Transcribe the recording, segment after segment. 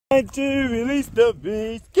Time to release the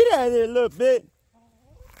beast. Get out of there a little bit.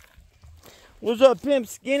 What's up, pimp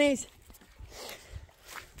skinnies?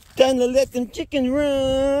 Time to let them chickens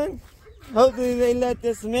run. Hopefully they let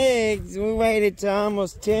us some eggs. We waited till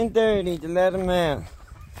almost 10:30 to let them out.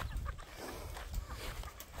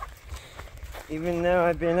 Even though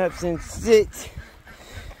I've been up since 6,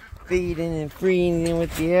 feeding and feeding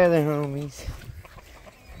with the other homies.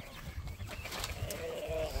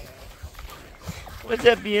 What's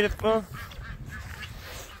up, beautiful?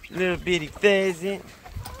 Little bitty pheasant.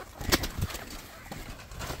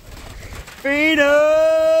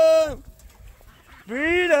 Freedom!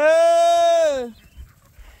 Freedom!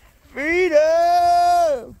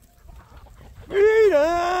 Freedom!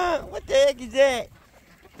 Freedom! What the heck is that?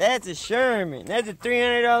 That's a Sherman. That's a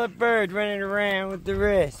 $300 bird running around with the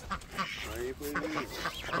rest.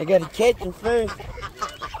 I gotta catch him first.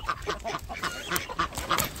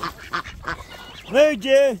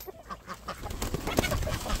 Mojo!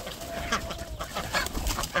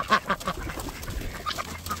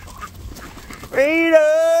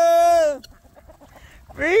 Freedom!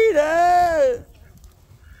 Freedom!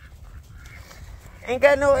 Ain't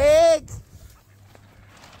got no eggs?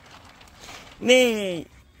 Man,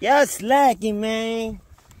 y'all slacking, man.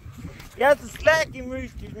 Y'all some slacking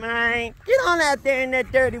roosters, man. Get on out there in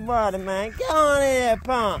that dirty water, man. Get on in that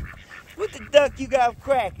pond. What the duck you got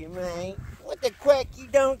cracking, man? What the quack you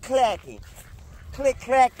don't clacking? Click,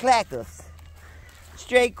 clack, clackers.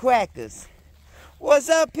 Straight quackers. What's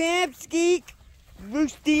up, pimp skeek?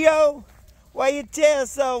 Roostio? Why your tail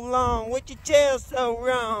so long? What your tail so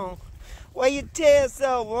wrong? Why your tail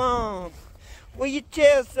so long? Why your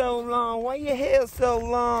tail so long? Why your hair so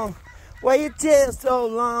long? Why your tail so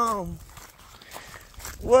long?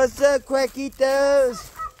 What's up, quackitos?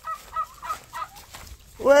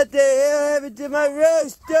 What the hell happened to my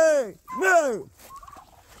rooster? No!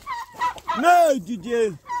 No,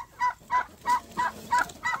 Juju!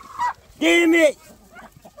 Damn it!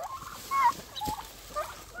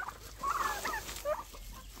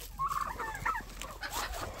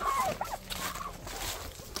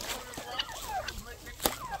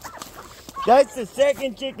 That's the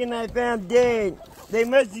second chicken I found dead. They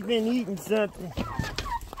must have been eating something.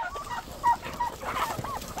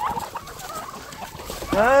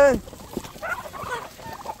 Huh?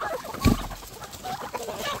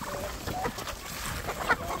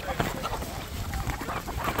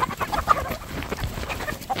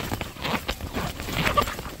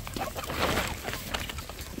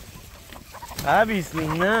 Obviously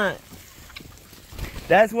not.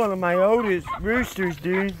 That's one of my oldest roosters,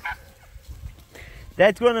 dude.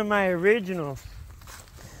 That's one of my originals.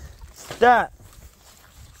 Stop.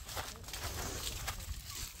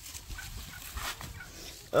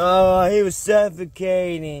 Oh, he was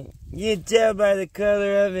suffocating. You can tell by the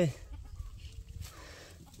color of it.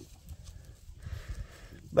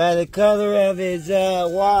 By the color of his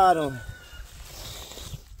wattle.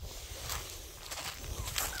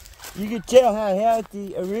 You can tell how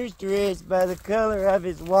healthy a rooster is by the color of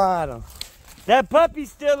his wattle. That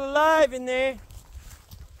puppy's still alive in there.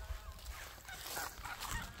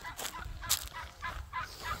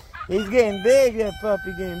 He's getting big, that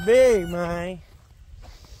puppy getting big, man.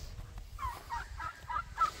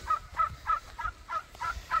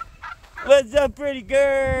 What's up, pretty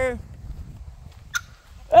girl?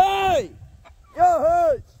 Hey! Yo,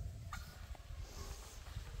 Hutch!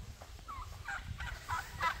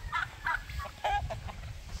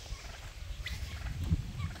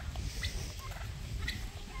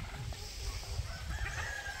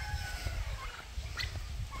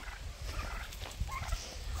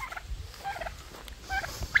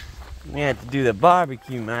 We have to do the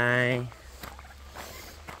barbecue, man.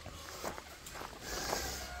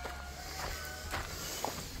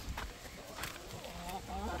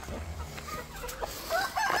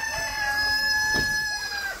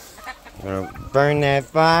 Gonna burn that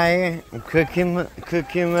fire and cook him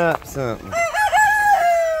up something.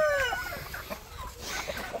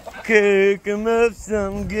 Cook him up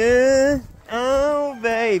something good. Oh,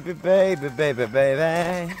 baby, baby, baby,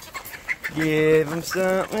 baby. Give him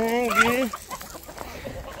something good.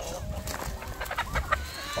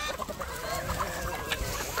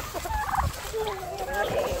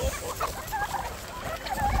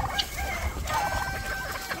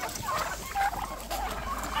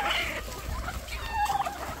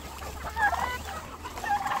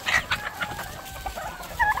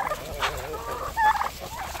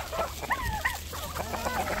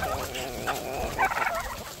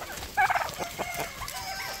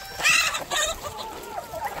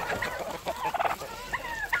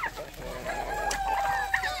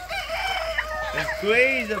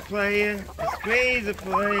 a player. A squeeze a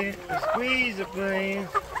player. A squeeze a player.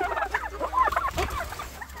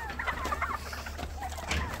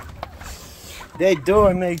 That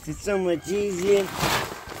door makes it so much easier.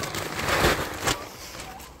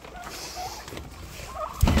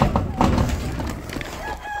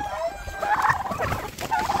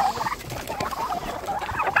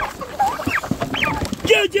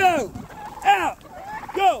 JoJo! Out!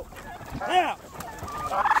 Go! Out!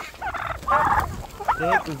 What the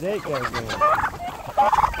heck was that guy doing?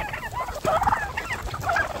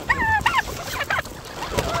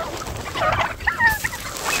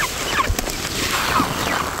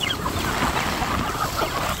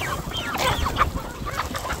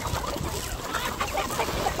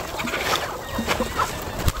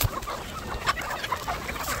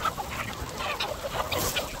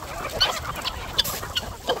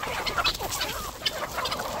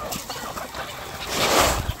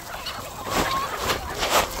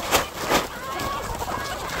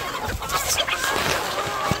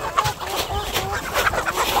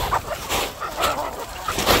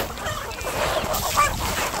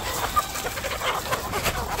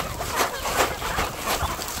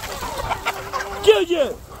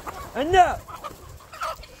 JoJo! Enough!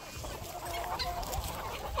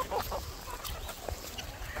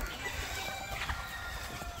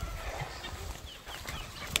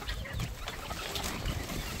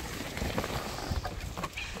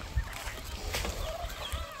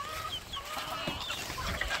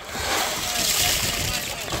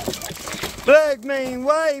 Black man,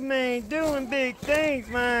 white man, doing big things,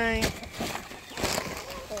 man.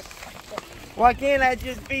 Why can't I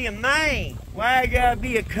just be a man? Why I gotta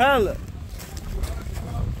be a color?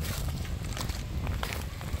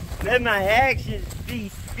 Let my actions be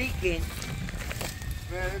speaking.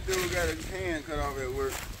 Man, this dude got his hand cut off at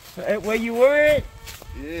work. Where you were at?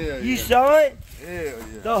 Yeah, You saw it? Hell yeah.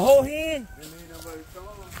 The whole hand? Didn't need nobody saw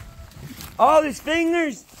him. All his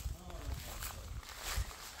fingers?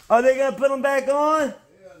 Are they gonna put them back on? Hell no,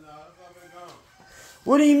 that's all been gone.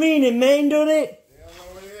 What do you mean, the man did it? Hell no,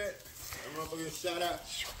 where they at? That motherfucker get shot out.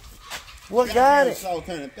 What got it? Salt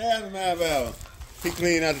turning 1,000 miles per hour. He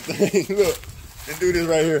cleaned out the thing. Look, and do this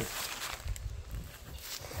right here.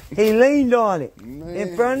 He leaned on it. Man.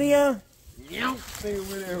 In front of you? Yep. Thing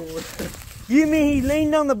went everywhere. You mean he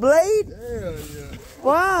leaned on the blade? Hell yeah.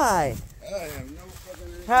 Why? I have no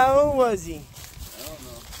fucking idea. How old was he? I don't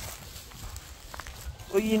know.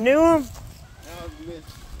 Well, you knew him? I was missing.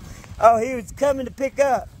 Oh, he was coming to pick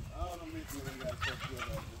up. I don't know when he got fucked up out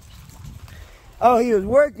there. Oh, he was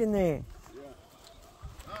working there. Yeah.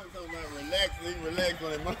 I'm talking about relaxing. He relaxed on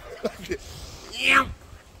that motherfucker.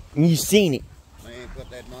 And you seen it. Man, cut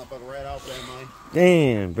that motherfucker right off there, man.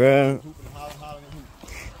 Damn, bro. Hooping, hollering, and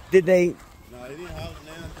hooping. Did they... No, he didn't holler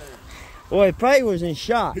down there. Boy, he probably was in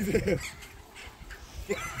shock. Did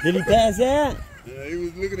he pass out? Yeah, he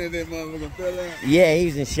was looking at that motherfucker and fell out. Yeah, he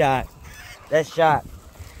was in shock. That's shock.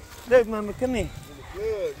 Look, mama, come here. In the blood,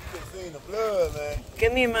 you just seen the blood, man.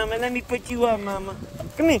 Come here, mama. Let me put you up, mama.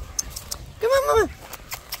 Come here. Come on, mama.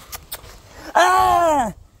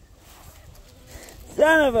 Ah!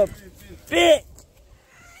 Son of a bitch.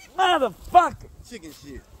 Motherfucker. Chicken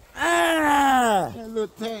shit. Ah! That little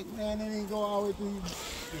tank, man, that ain't go all the way through you.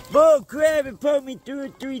 Bull crap, it poked me through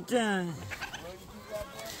it 3 times.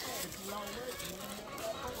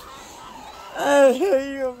 Oh,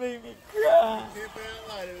 you gonna make me cry.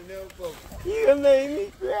 You gonna make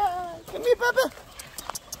me cry. Come here, Papa.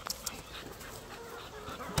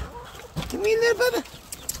 Come here, little Papa.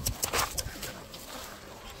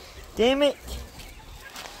 Damn it.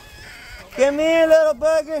 Come here, little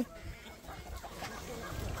bugger.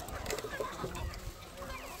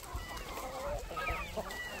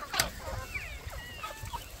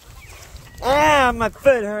 Ah, my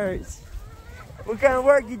foot hurts. What kind of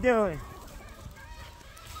work you doing?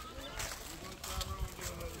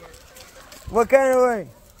 What kind of work?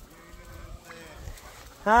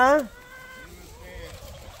 Huh?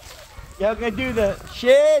 Y'all gonna do the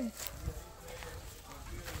shed?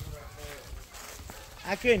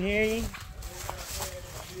 I couldn't hear you.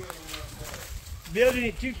 Building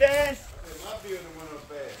it too fast? My building went up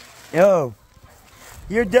fast. Oh.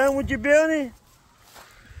 You're done with your building?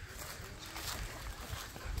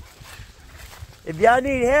 If y'all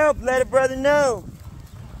need help, let a brother know.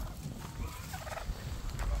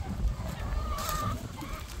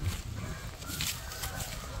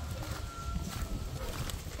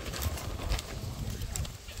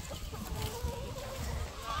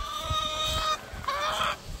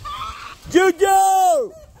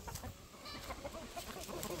 JoJo!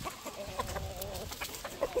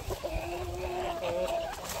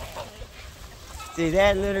 See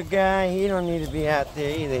that little guy? He don't need to be out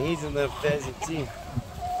there either. He's a little pheasant too.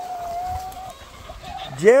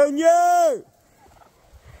 Junior!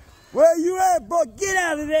 Where you at, boy? Get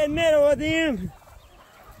out of that meadow with him.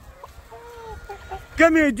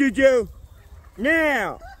 Come here, Juju.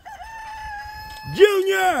 Now.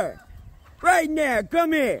 Junior! Right now,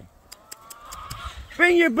 come here.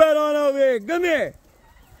 Bring your butt on over here. Come here.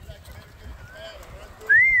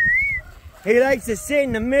 He likes to sit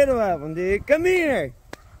in the middle of them, dude. Come here.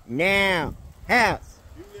 Now. House.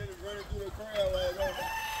 You let him run through the crowd like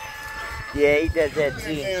that. Yeah, he does that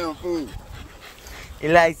too. Damn fool. He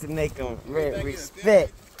likes to make them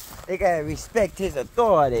respect. They gotta respect his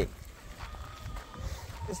authority.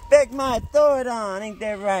 Respect my authority on. Ain't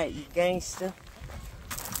that right, you gangster?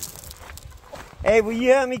 Hey, will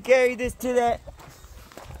you help me carry this to that?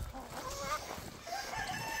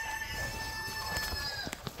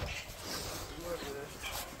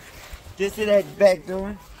 Just to that back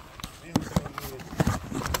door.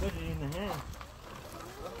 Put it in the hand.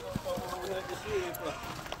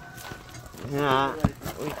 Nah,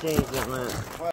 we changed it, man.